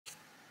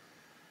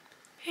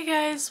Hey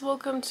guys,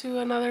 welcome to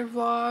another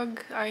vlog.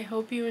 I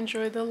hope you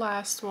enjoyed the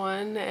last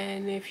one,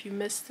 and if you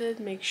missed it,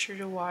 make sure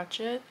to watch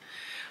it.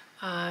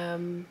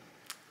 And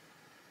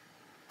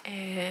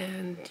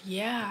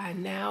yeah,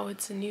 now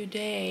it's a new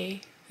day.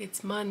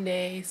 It's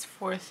Monday, it's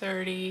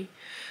 4:30.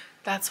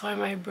 That's why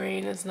my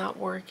brain is not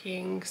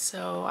working,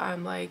 so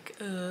I'm like,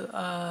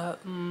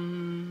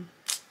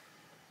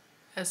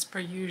 as per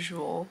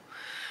usual.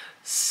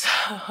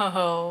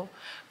 So,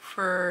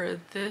 for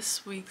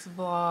this week's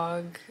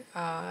vlog,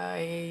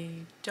 I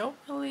don't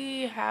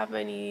really have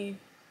any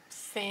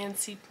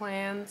fancy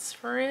plans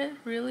for it,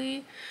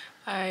 really.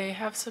 I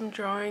have some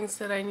drawings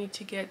that I need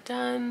to get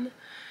done,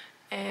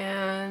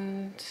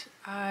 and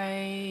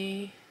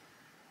I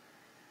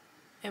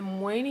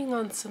am waiting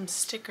on some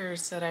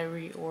stickers that I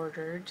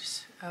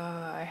reordered.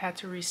 I had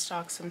to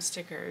restock some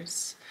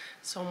stickers,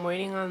 so I'm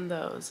waiting on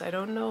those. I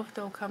don't know if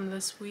they'll come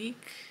this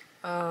week.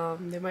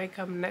 They might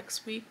come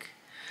next week,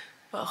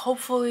 but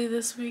hopefully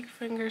this week,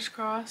 fingers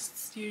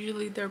crossed.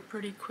 Usually they're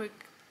pretty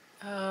quick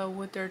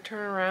with their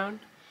turnaround.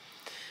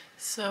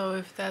 So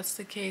if that's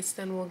the case,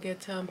 then we'll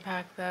get to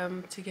unpack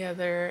them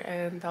together,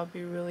 and that'll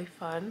be really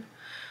fun.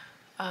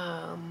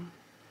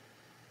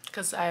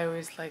 Because I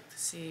always like to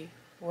see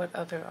what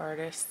other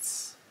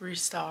artists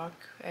restock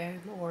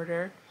and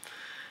order.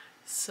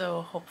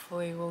 So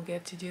hopefully we'll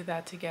get to do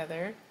that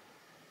together.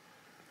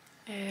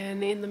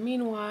 And in the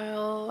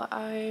meanwhile,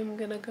 I'm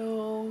gonna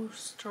go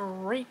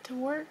straight to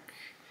work,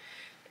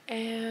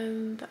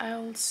 and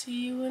I'll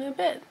see you in a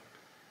bit.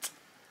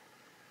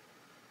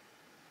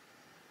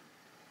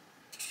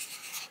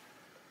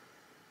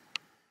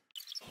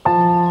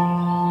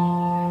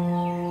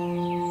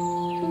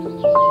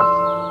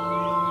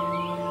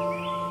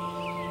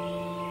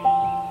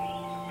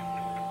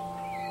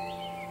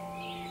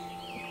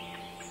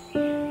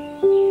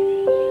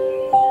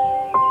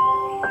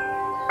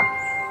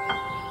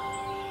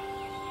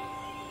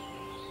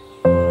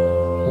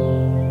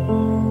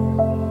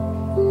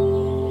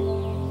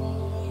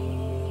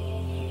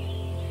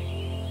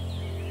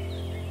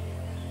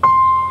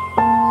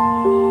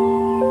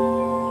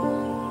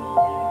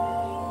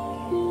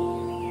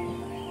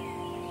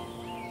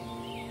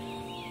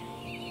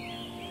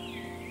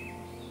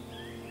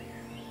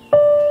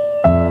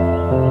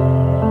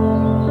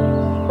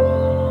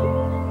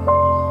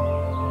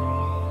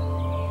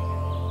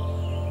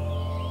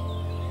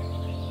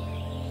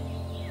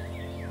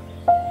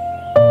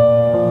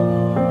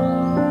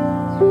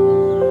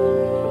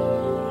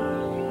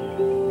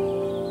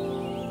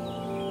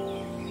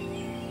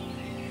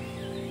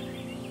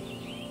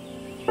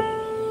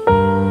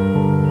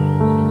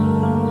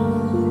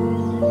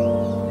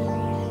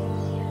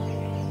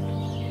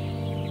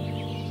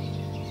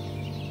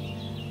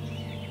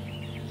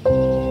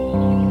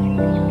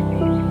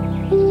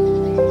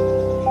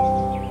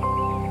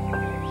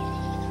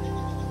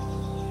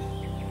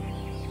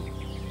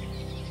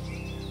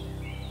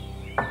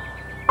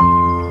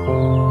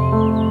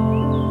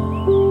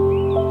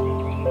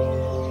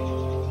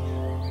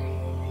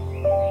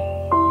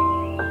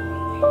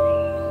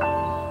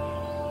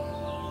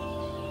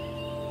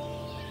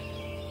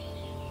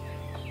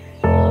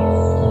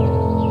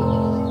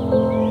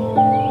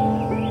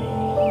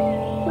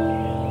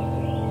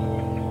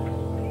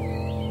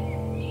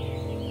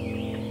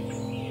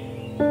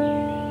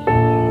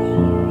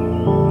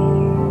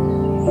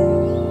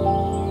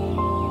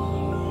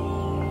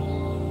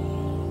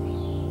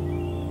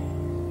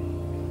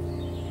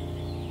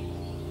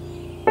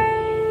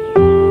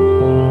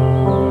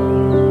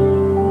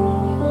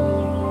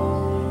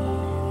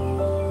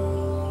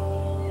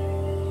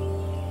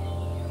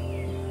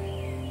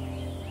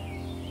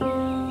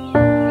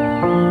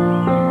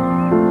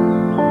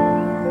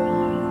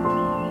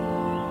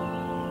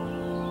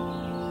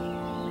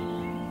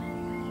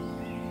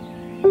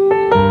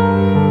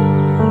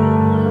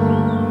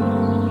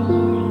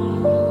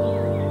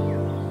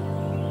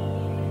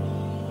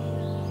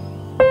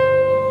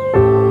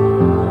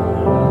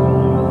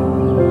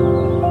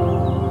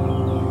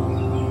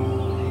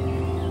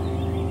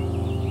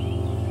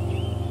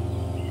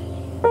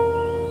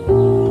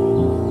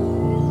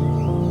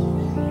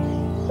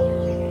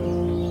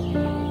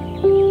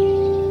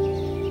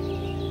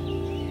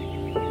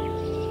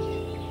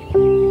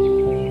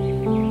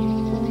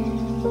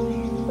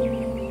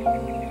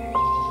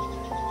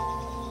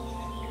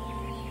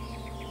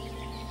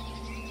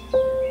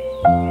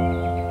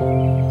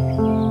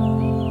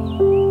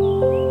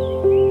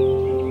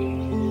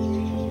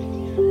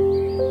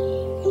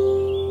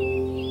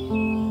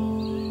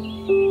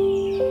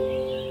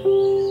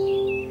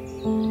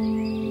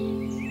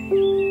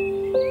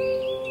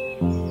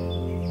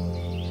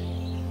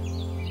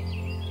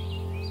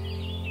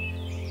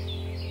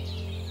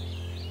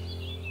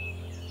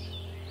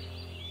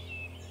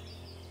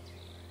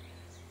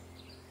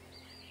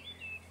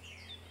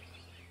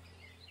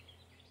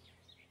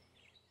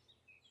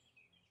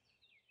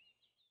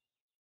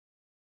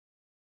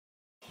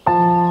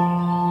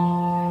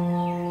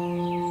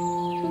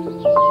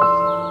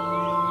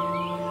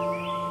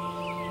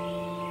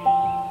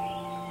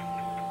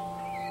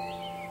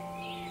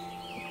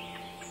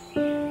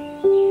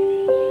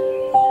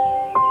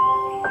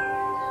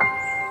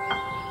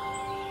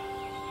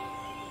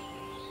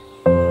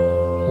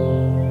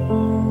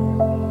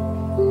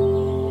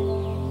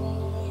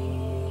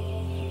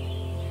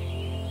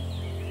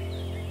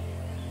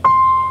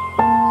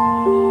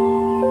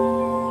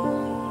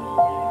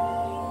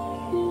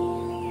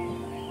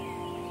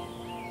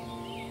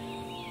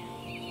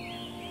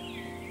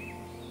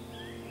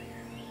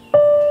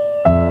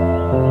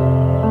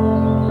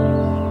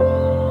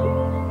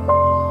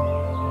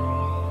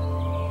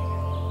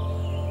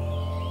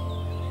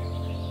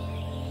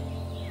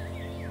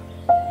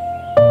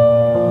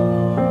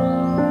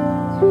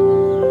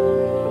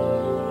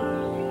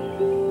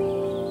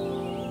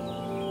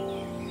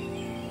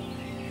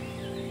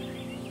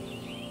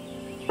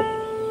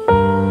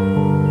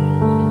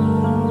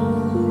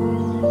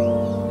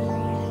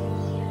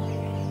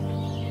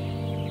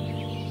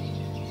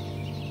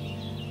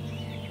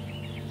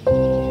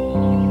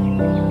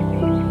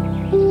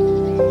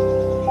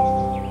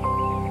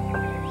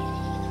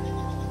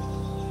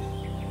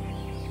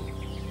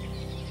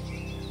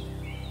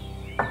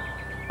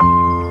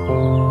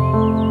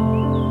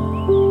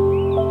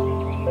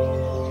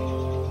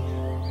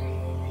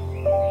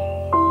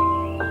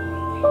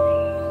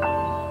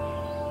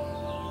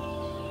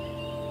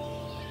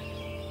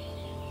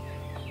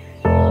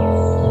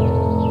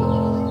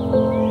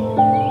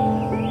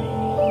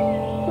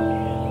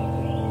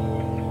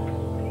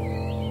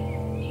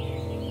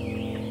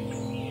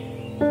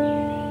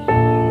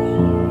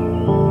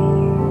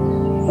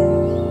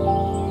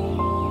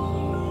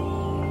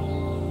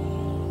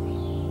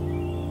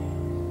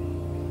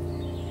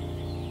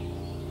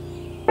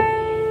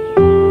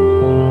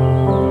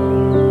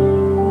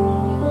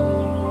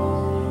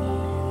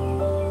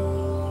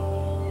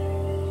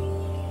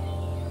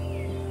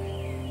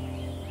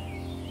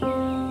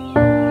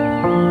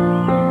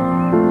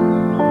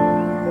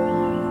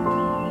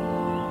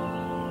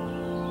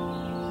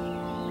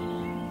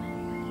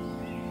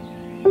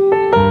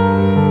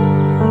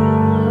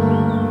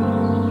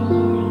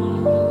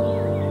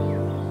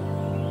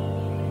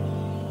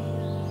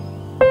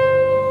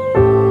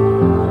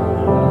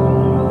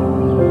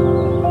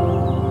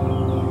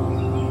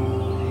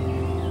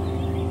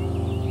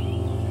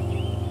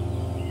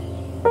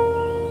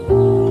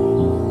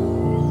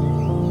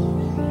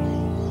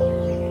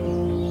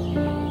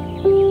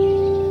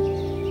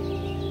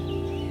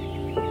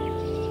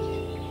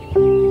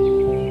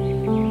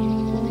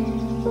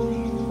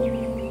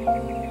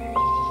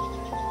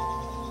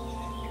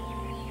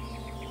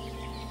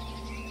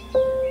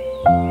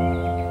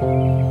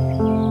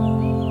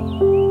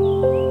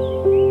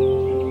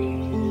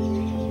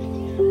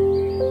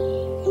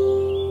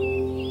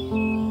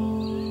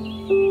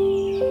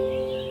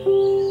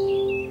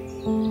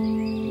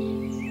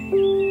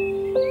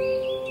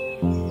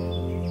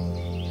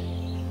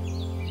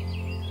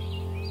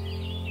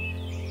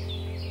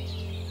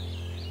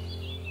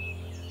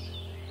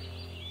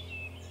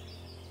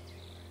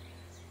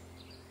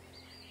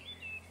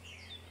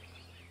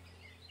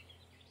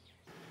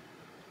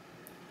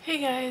 Hey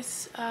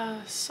guys,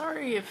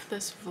 sorry if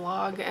this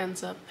vlog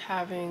ends up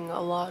having a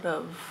lot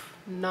of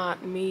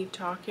not me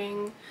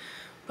talking,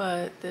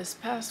 but this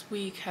past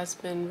week has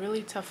been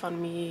really tough on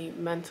me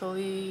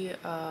mentally.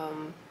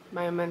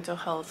 My mental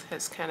health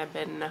has kind of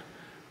been,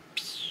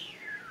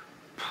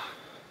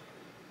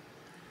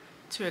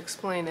 to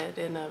explain it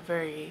in a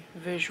very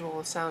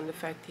visual sound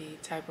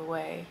effecty type of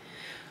way.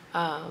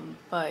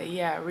 But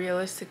yeah,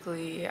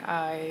 realistically,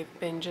 I've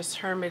been just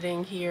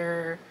hermiting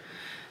here,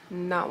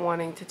 not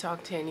wanting to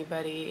talk to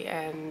anybody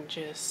and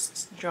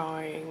just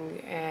drawing,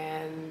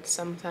 and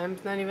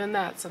sometimes not even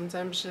that,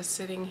 sometimes just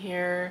sitting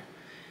here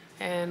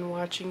and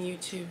watching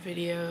YouTube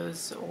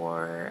videos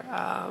or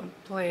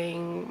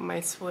playing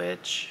my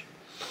Switch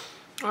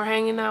or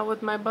hanging out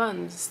with my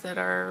buns that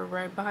are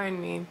right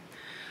behind me.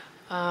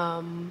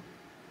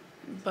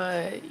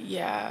 But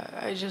yeah,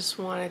 I just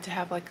wanted to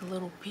have like a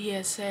little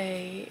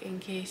PSA in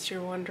case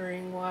you're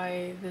wondering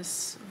why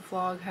this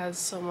vlog has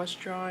so much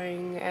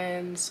drawing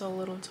and so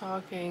little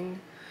talking.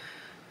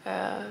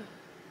 I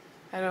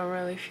don't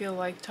really feel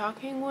like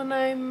talking when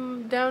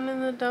I'm down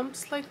in the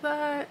dumps like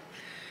that,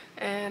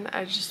 and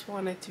I just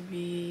wanted to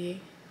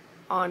be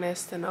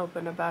honest and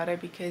open about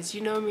it because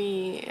you know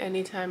me,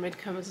 anytime it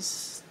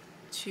comes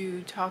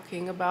to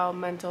talking about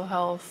mental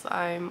health,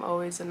 I'm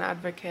always an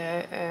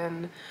advocate,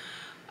 and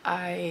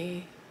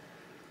I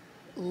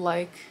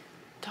like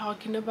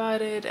talking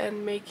about it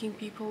and making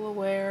people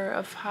aware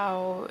of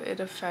how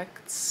it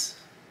affects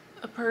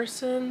a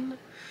person.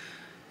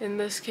 In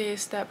this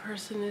case, that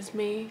person is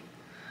me.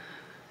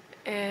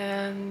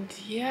 And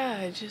yeah,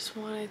 I just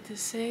wanted to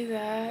say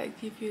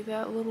that, give you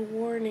that little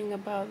warning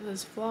about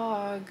this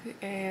vlog,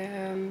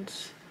 and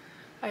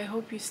I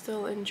hope you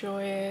still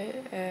enjoy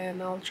it,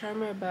 and I'll try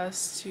my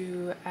best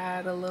to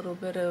add a little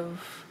bit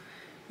of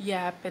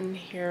yapping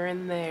here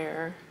and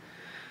there,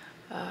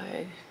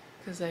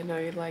 because I know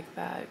you like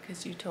that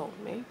because you told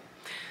me.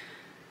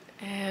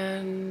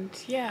 And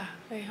yeah,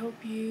 I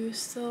hope you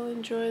still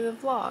enjoy the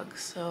vlog.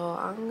 So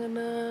I'm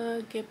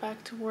gonna get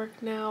back to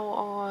work now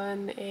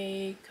on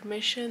a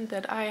commission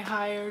that I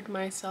hired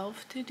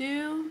myself to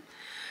do.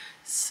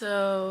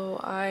 So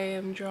I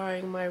am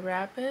drawing my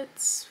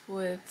rabbits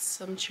with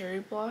some cherry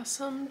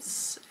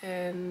blossoms,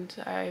 and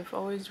I've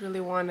always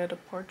really wanted a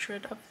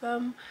portrait of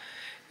them.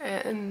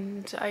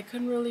 And I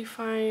couldn't really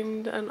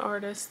find an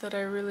artist that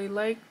I really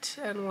liked,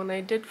 and when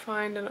I did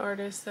find an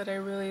artist that I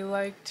really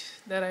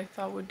liked that I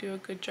thought would do a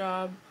good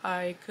job,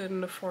 I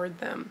couldn't afford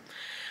them.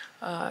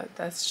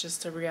 That's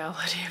just a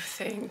reality of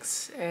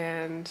things.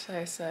 And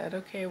I said,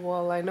 okay,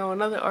 well, I know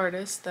another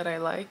artist that I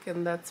like,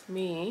 and that's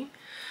me.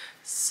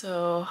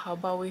 So how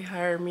about we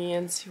hire me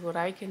and see what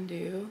I can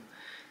do?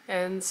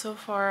 And so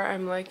far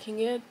I'm liking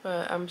it,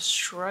 but I'm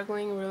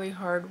struggling really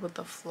hard with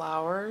the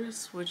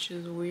flowers, which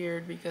is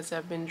weird because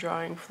I've been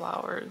drawing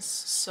flowers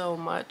so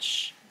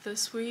much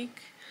this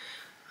week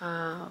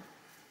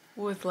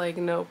with like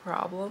no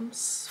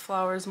problems.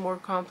 Flowers more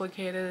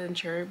complicated than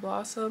cherry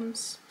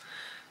blossoms.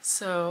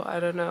 So I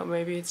don't know,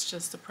 maybe it's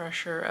just the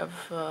pressure of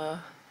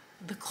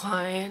the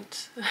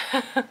client.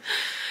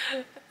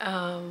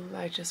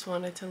 I just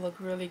want it to look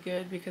really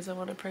good because I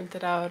want to print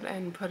it out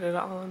and put it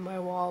on my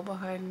wall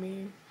behind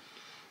me.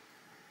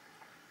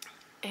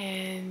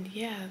 And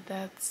yeah,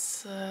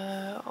 that's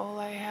all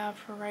I have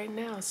for right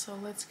now. So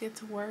let's get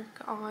to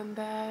work on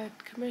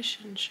that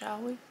commission, shall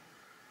we?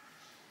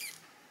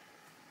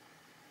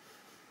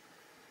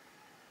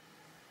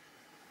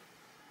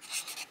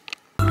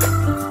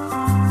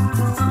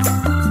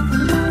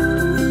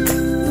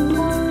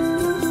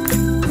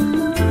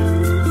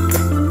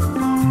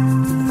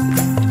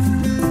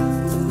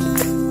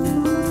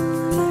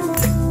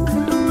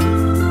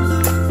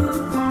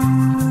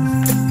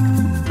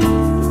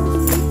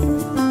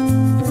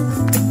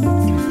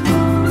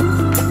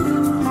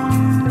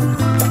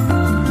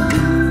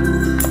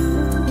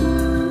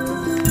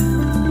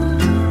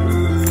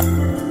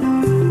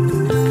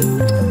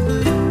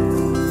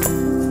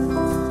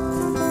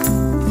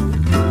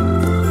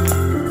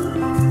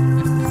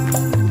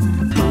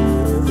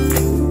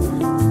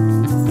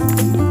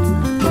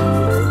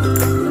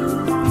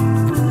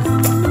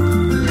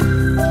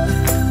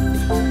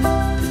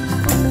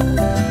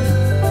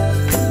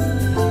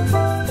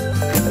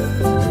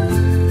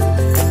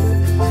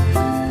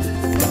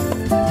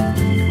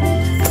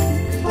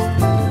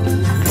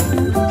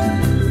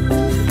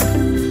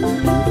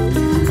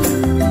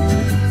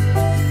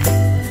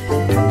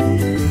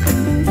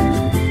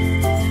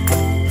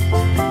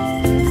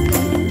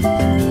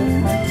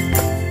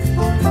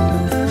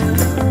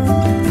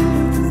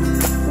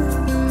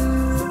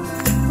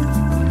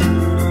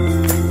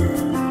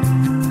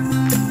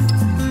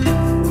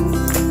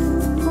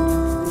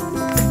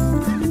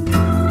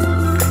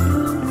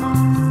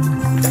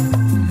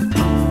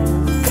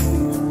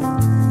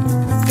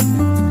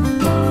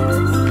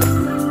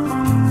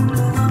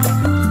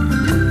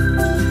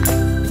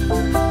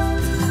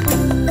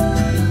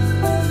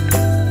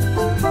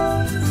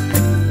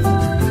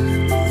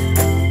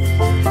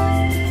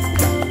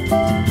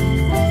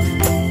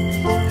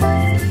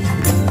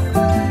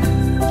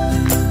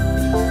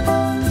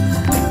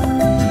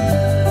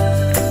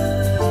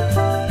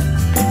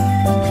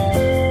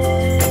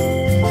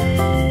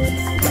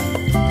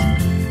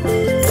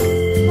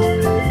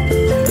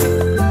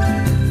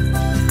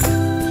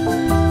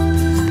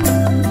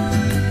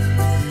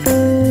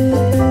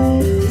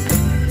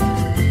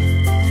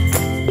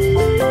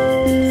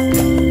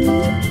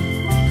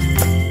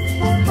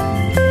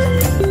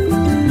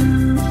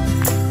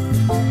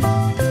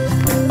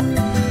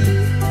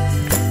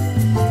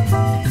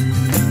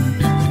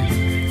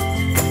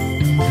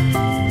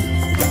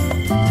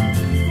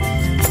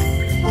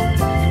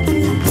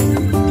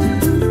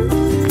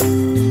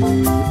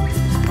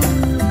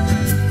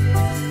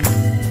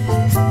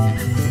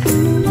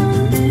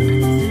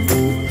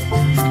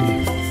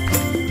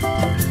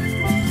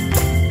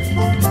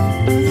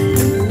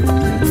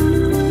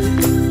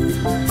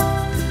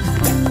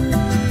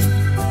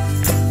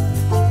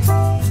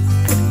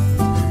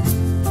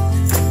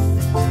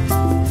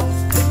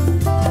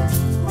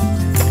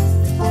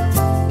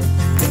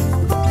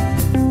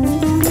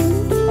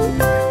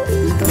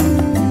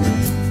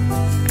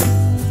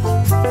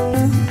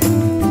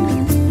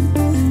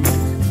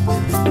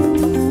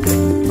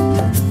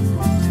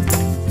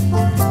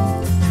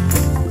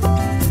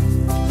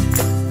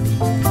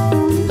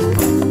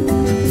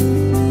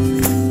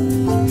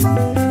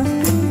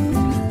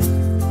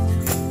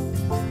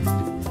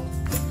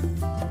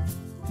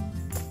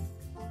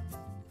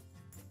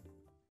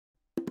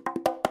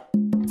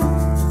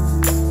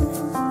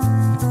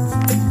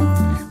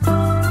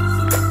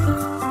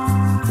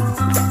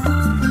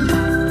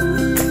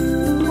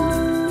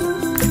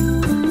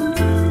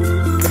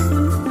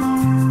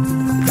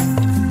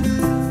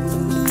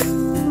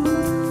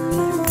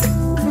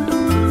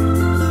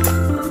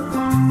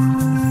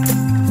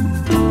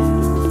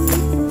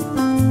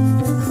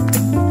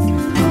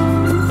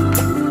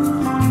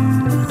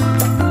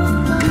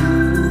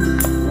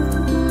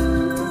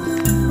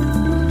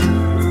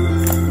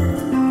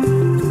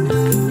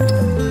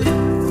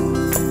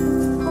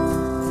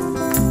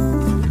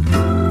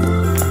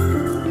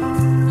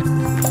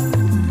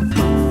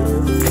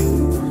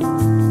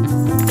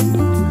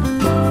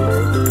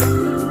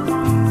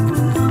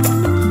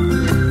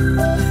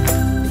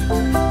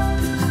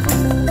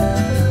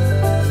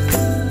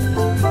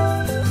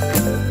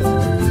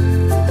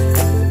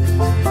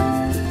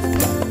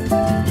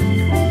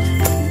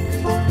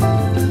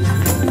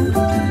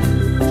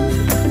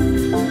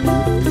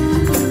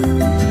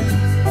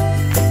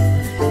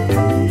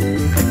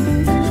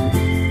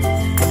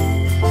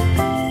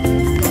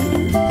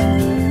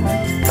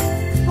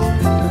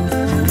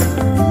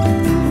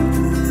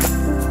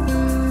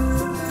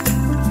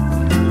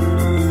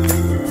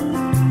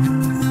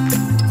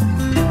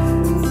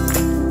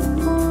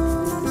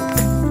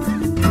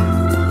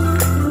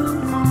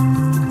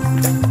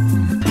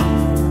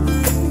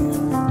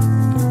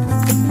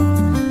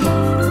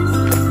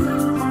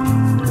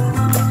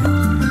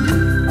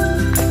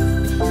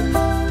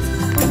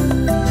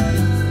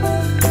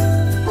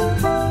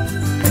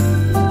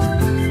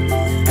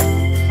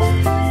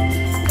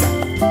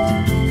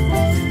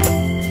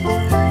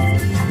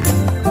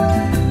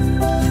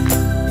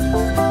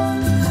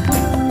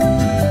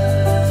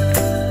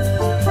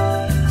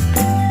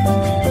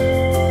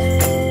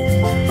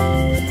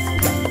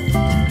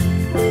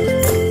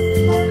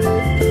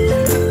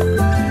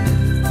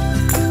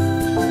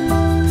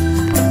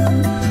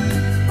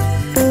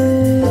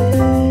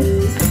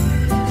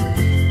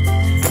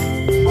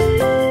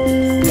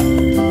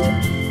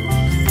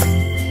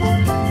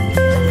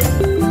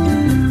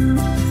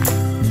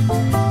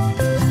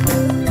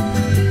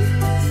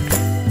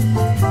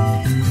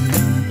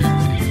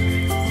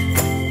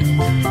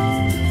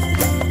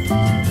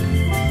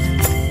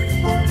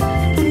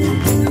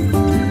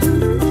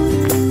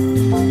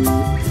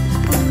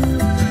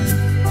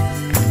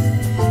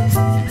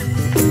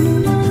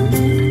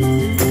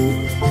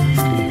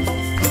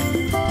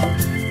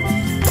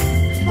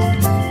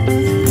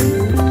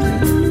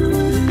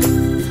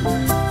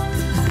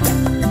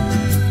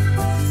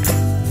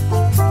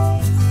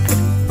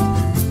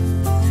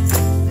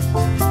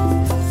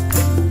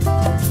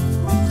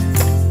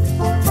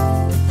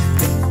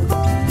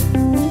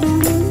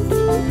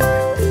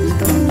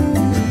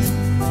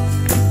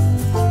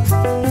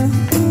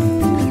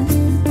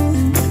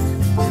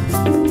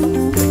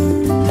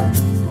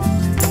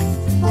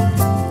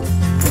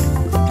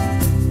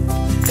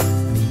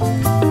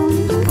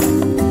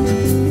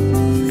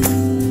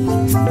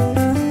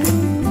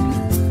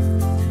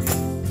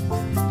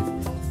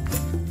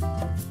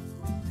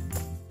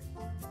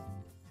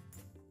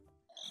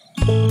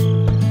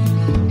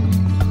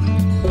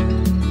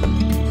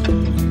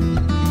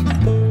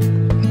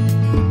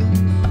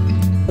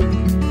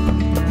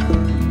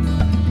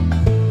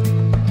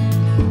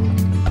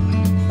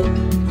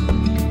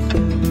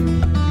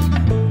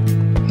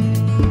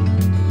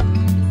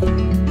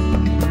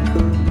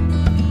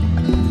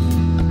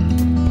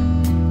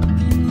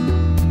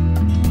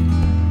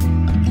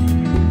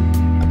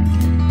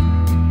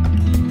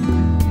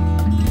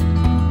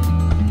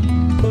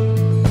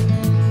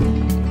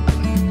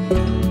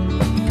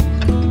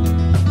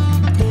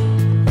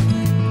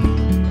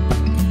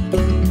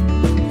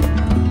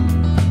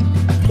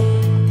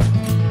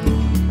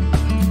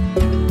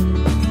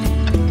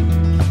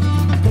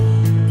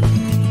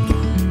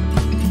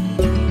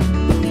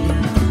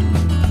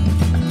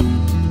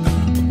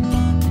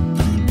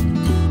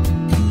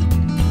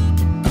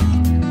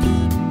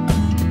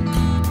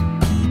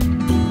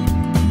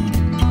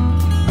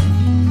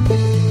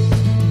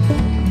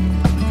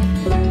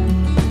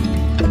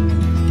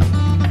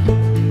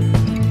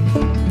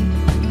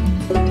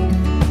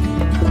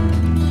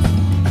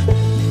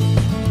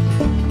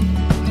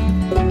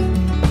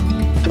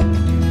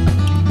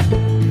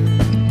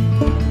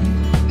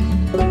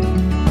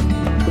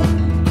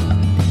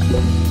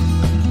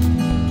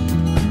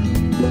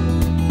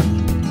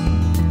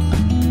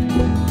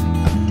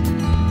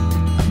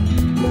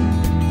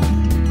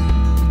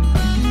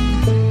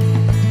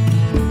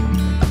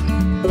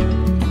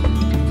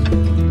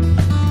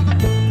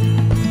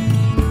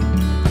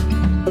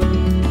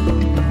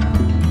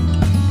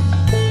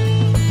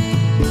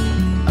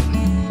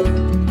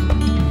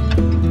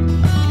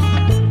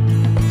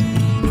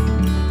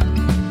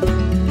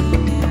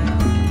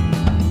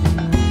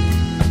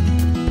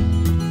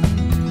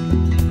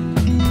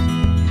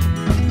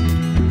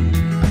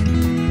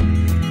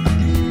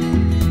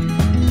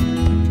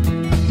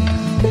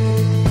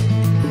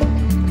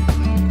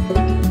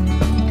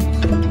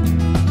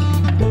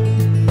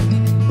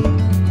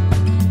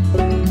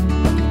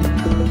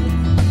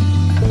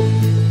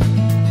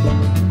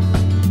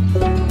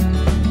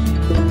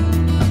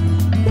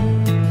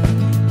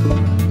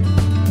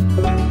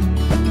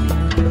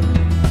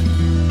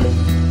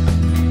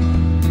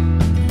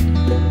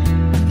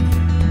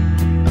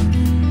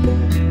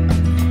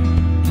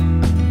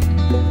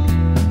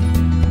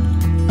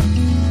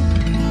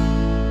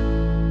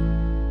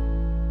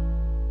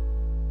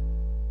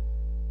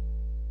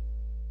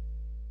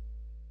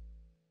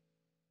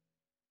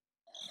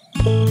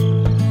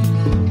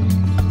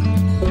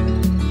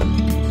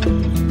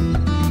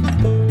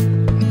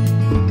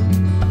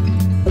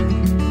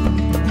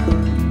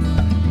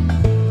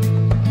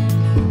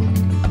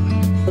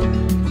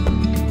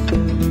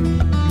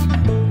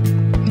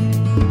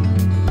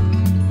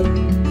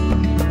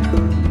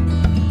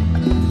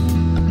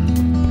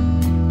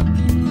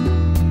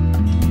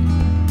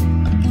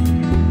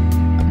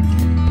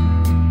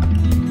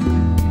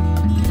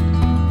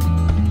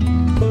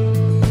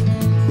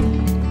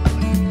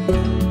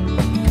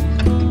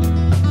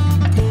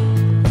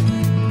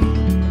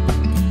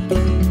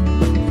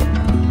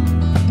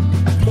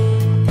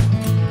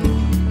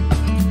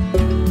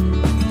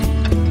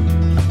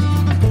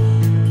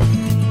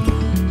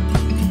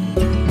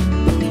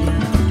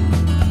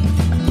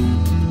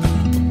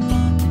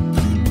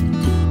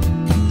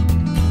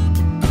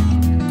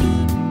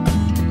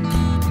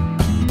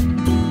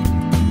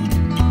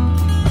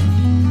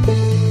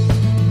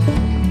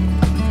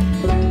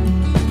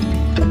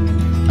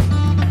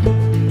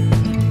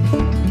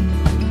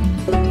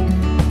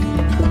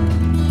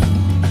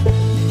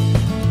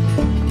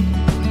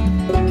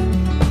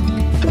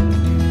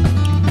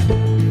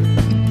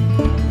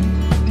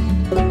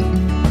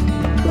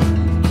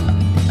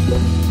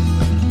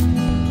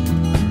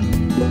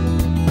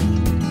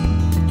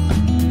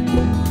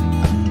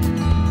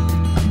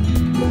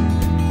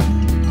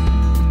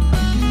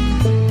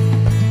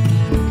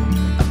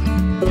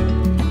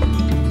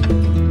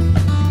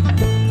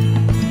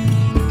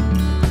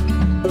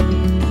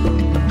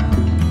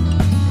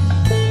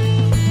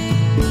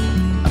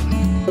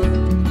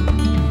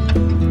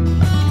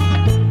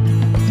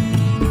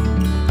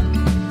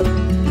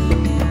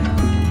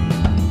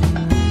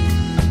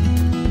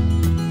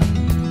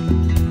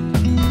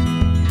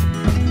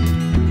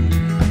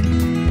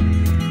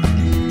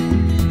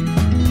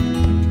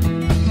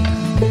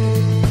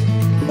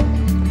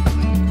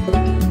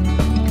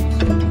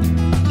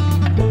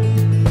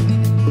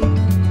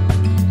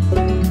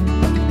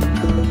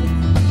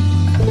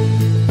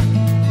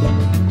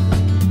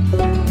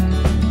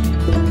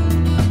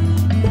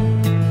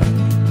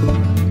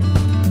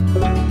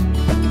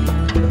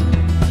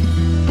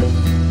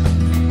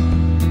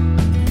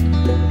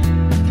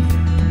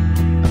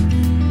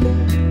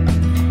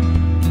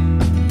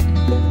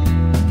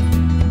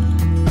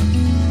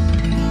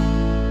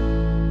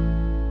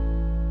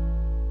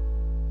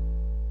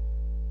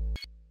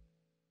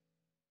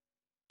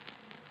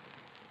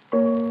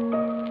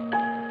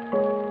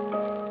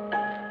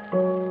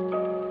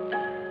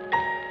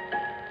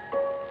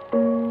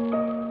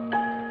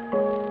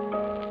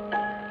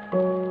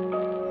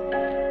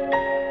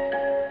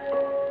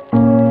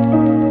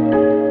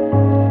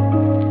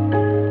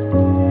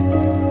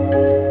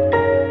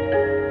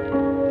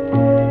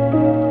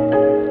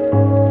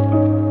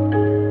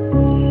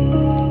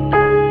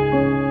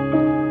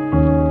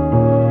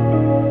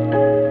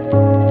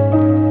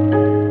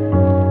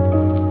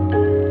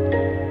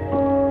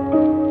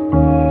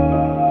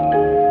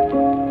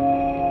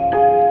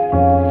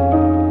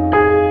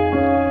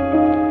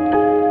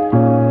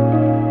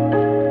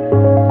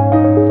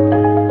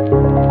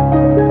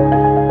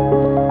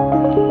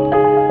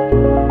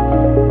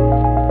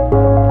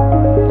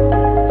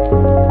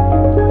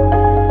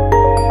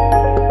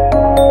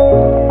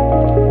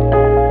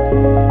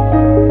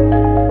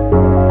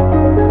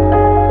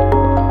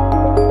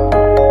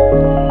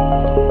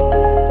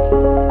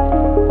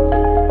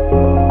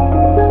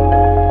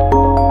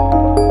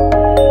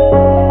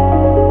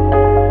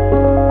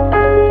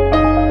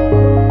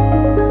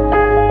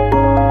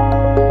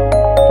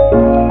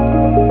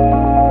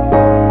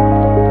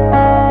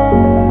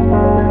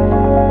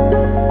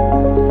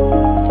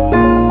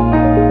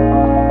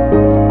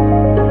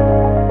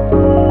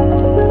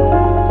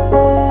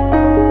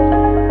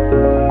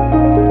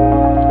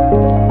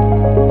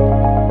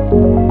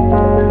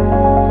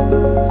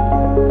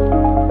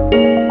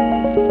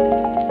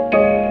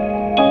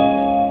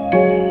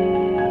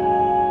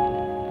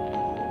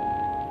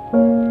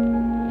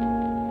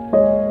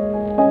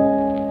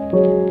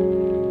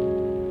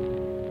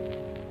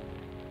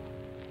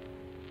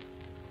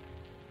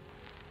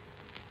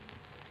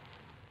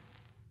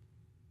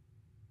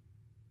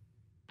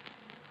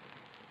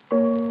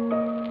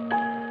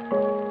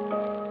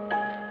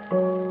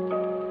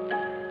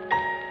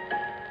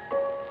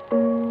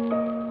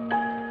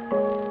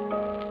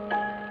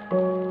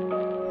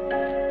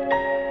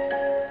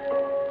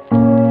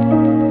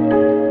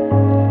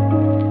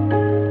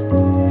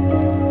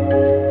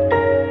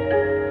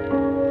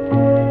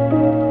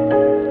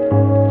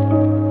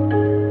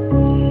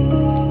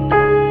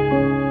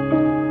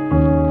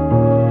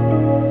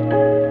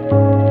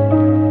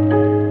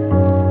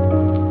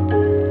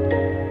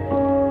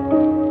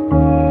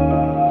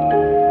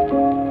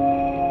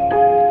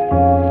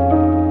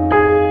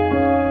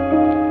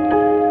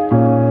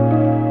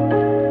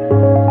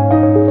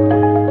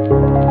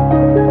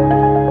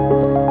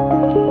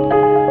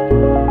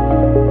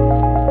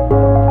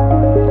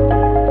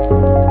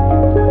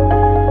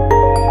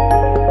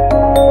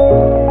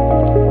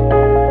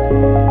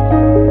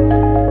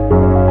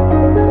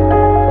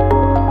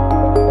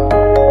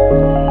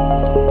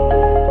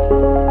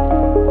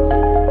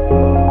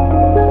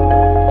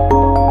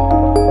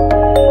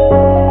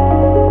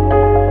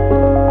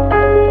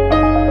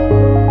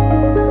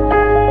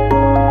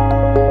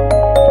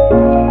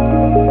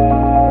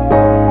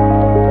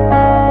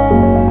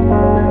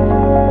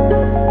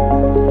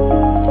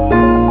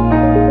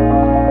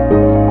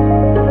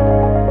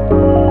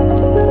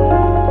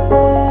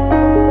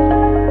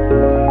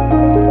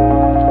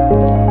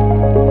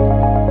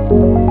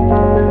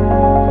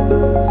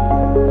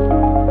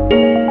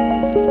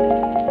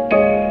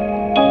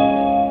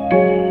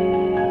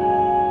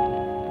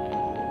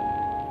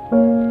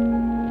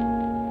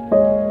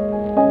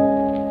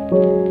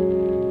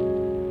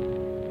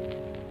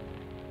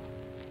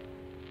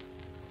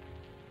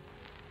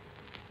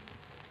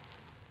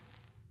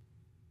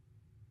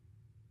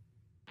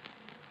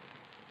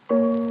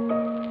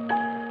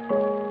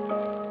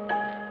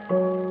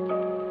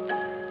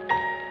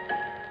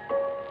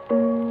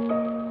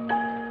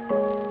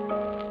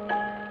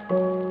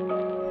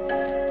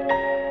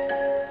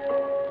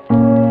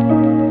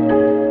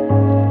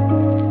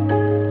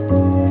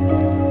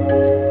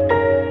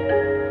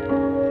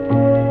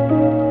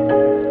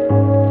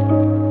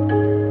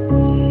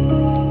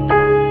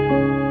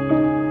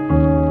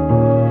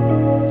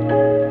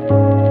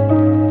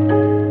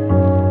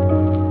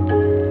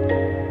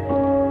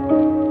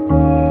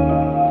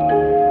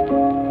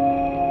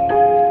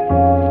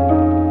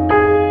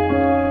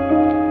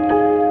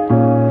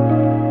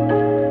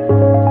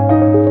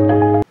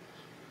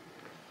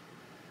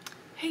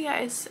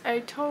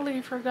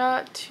 actually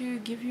forgot to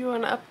give you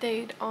an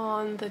update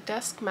on the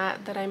desk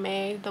mat that I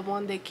made, the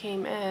one that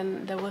came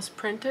in that was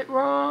printed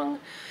wrong.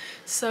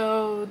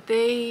 So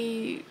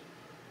they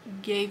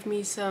gave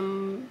me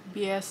some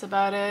BS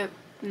about it,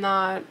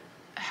 not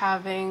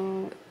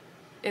having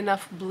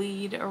enough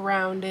bleed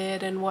around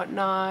it and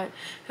whatnot.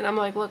 And I'm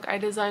like, look, I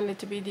designed it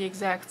to be the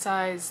exact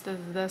size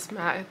that this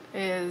mat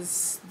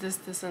is,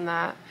 this, and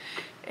that.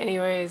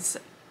 Anyways,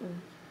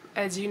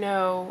 as you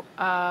know,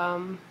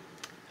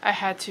 I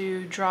had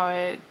to draw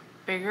it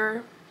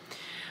bigger,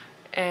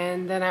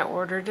 and then I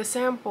ordered a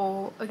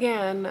sample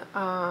again,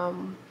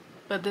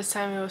 but this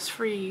time it was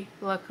free,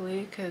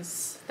 luckily,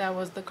 because that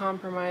was the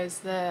compromise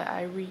that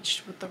I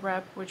reached with the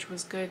rep, which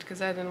was good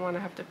because I didn't want to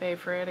have to pay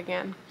for it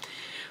again.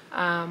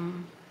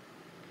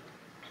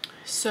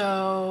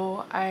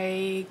 So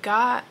I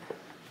got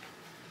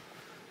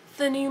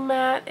the new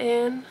mat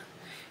in,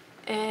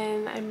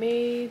 and I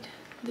made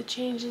the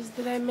changes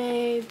that I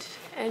made,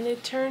 and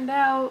it turned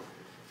out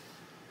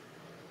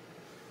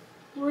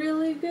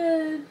really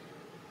good.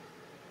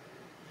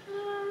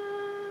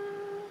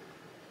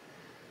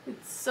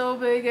 It's so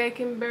big I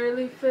can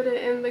barely fit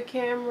it in the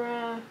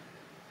camera.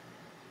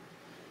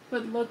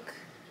 But look,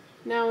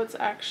 now it's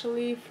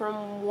actually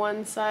from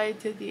one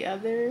side to the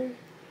other.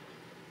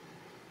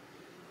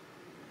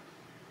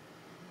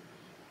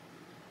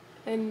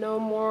 And no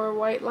more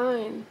white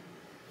line.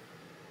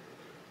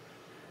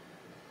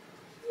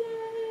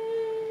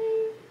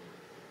 Yay!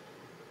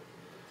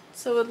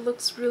 So it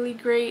looks really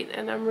great,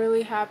 and I'm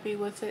really happy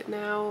with it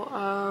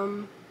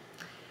now.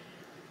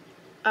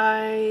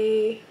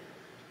 I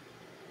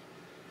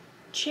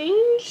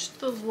changed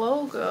the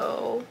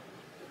logo.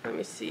 Let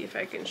me see if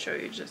I can show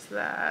you just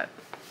that.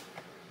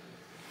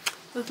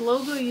 The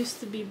logo used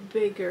to be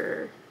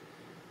bigger,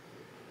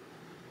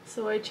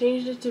 so I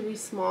changed it to be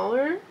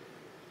smaller.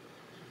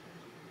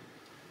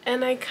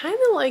 And I kind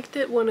of liked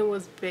it when it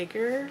was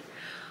bigger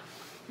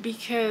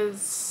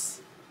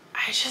because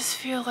I just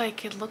feel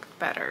like it looked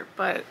better,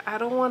 but I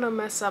don't want to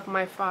mess up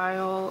my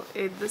file.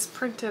 This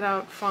printed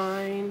out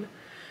fine.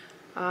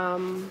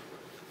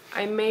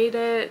 I made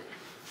it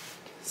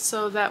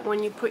so that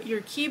when you put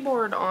your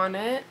keyboard on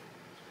it,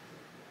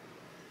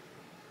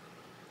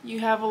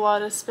 you have a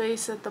lot of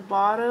space at the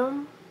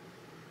bottom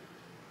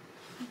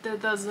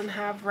that doesn't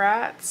have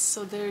rats,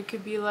 so there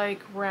could be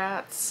like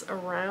rats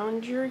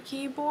around your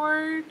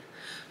keyboard.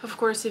 Of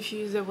course, if you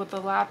use it with a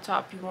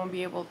laptop, you won't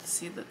be able to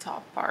see the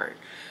top part.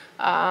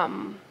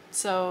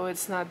 So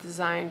it's not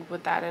designed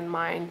with that in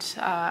mind.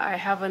 I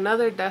have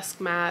another desk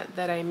mat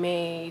that I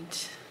made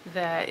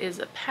that is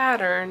a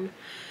pattern,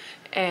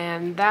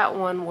 and that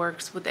one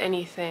works with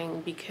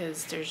anything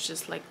because there's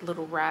just like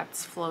little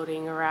rats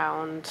floating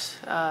around.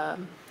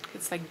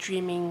 It's like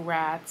dreaming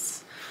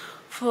rats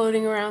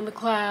floating around the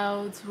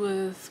clouds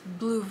with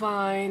blue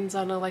vines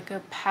on like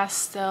a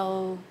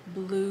pastel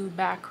blue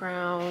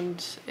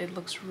background. It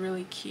looks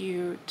really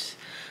cute.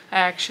 I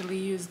actually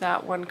use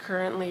that one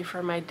currently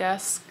for my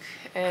desk,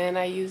 and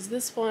I use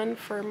this one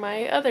for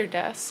my other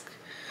desk.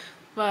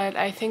 But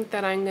I think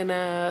that I'm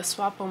gonna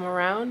swap them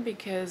around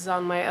because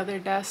on my other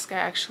desk I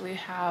actually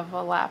have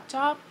a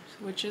laptop,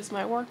 which is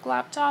my work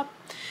laptop,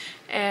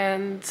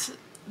 and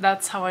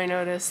that's how I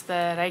noticed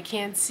that I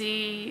can't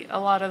see a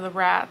lot of the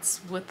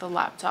rats with the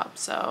laptop.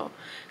 So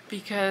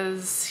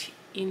because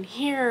in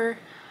here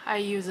I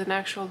use an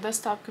actual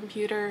desktop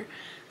computer,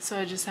 so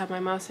I just have my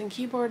mouse and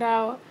keyboard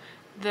out,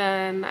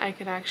 then I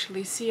can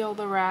actually see all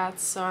the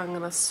rats. So I'm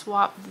gonna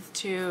swap the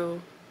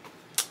two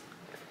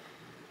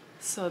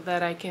so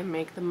that I can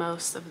make the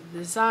most of the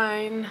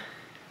design.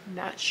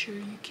 Not sure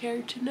you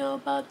care to know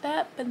about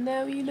that, but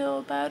now you know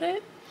about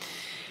it.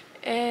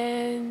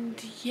 And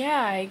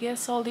yeah, I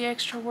guess all the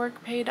extra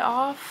work paid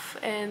off,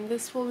 and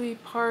this will be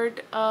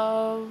part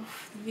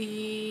of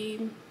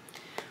the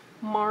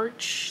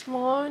March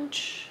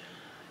launch,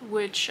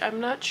 which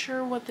I'm not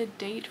sure what the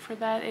date for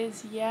that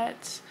is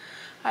yet.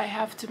 I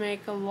have to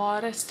make a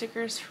lot of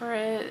stickers for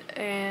it,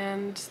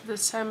 and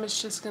this time it's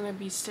just gonna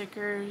be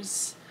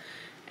stickers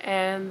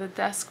and the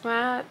desk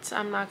mat.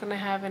 I'm not gonna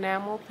have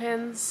enamel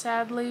pins,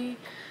 sadly,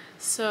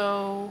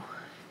 so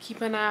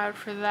keep an eye out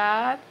for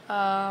that.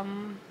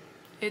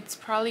 It's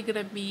probably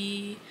gonna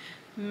be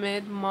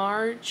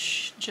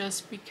mid-March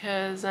just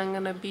because I'm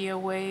gonna be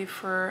away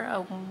for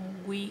a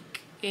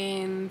week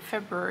in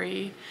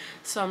February,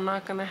 so I'm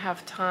not gonna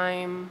have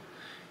time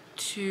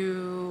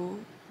to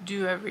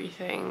do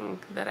everything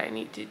that I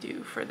need to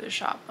do for the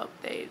shop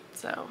update.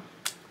 So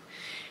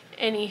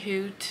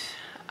anywho,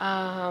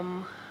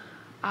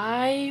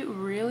 I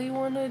really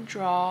want to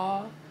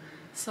draw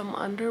some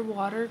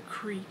underwater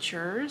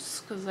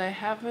creatures because I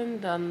haven't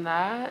done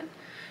that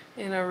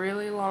in a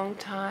really long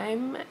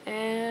time,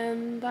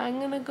 and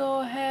I'm gonna go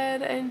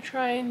ahead and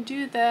try and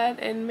do that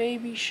and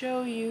maybe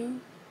show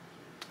you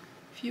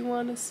if you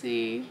want to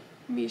see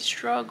me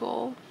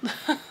struggle.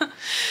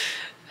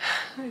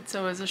 It's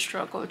always a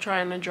struggle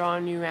trying to draw a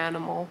new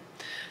animal,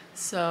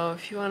 so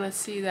if you want to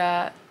see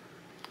that,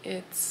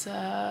 it's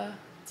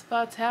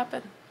about to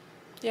happen.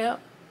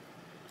 Yep,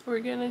 we're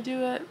gonna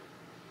do it.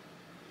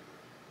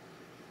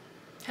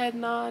 head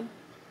nod.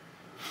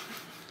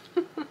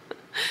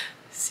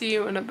 See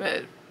you in a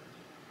bit.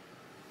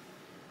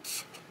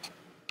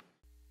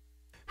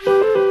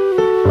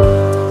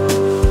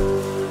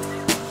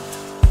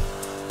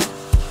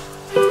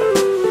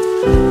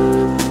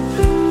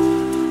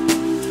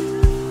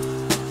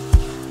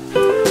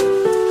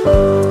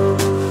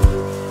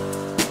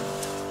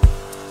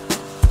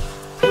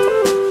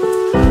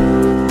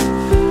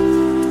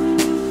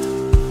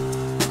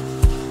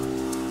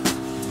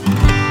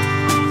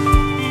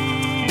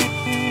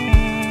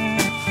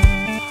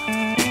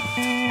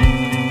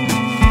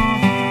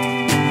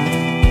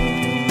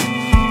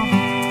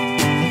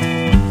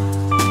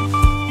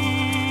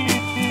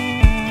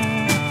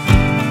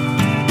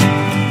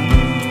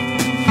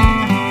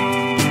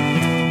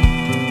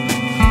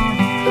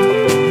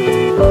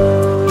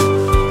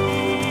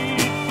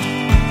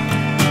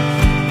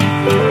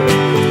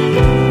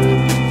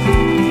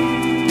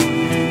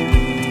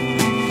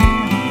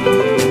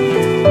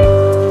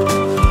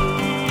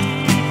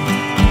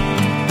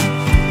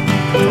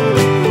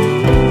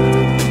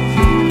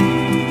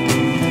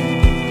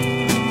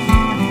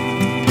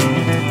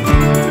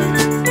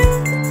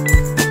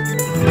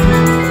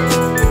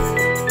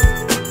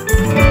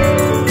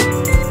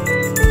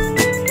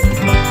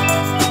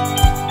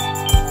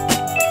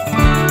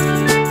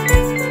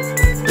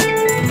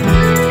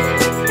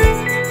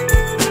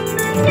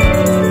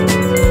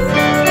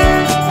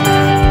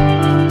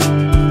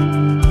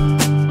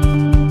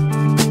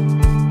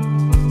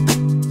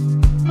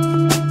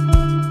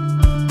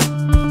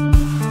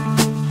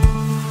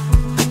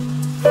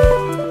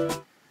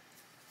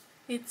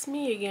 It's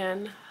me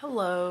again.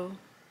 Hello.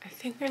 I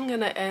think I'm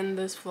gonna end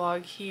this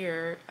vlog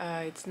here.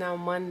 It's now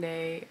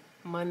Monday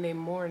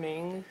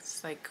morning.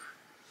 It's like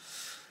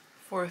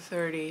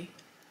 4:30.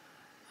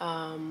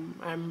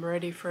 I'm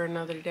ready for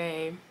another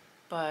day,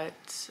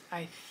 but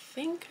I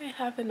think I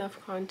have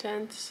enough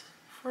content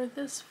for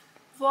this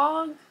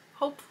vlog.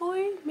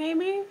 Hopefully,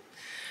 maybe.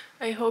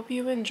 I hope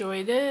you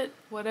enjoyed it,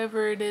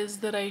 whatever it is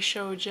that I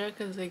showed you,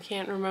 because I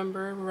can't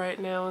remember right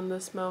now in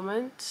this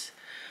moment.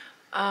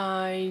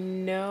 I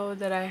know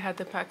that I had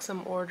to pack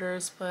some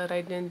orders, but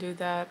I didn't do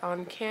that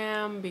on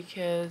cam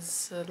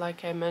because,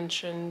 like I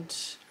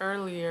mentioned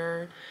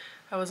earlier,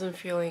 I wasn't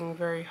feeling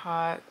very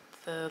hot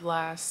the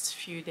last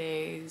few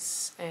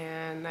days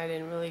and I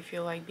didn't really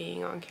feel like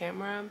being on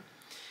camera.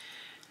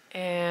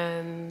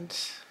 And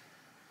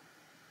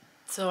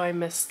so I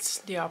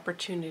missed the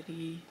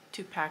opportunity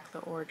to pack the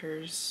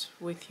orders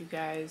with you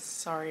guys.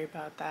 Sorry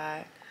about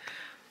that,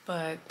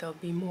 but there'll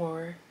be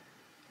more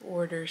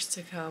orders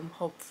to come,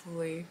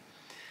 hopefully.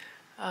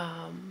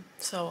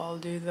 So I'll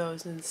do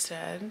those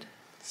instead.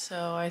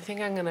 So I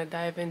think I'm gonna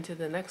dive into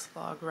the next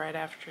vlog right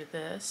after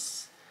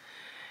this.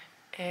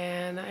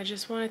 And I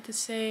just wanted to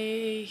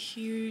say a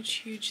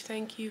huge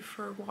thank you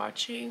for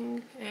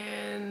watching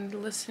and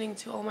listening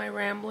to all my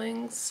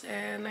ramblings,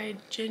 and I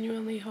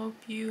genuinely hope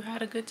you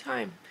had a good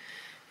time.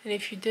 And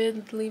if you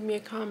did, leave me a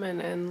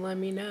comment and let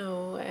me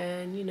know,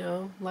 and you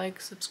know, like,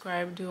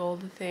 subscribe, do all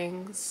the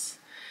things.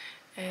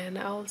 And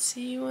I'll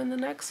see you in the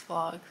next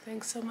vlog.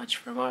 Thanks so much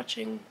for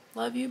watching.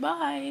 Love you,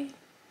 bye!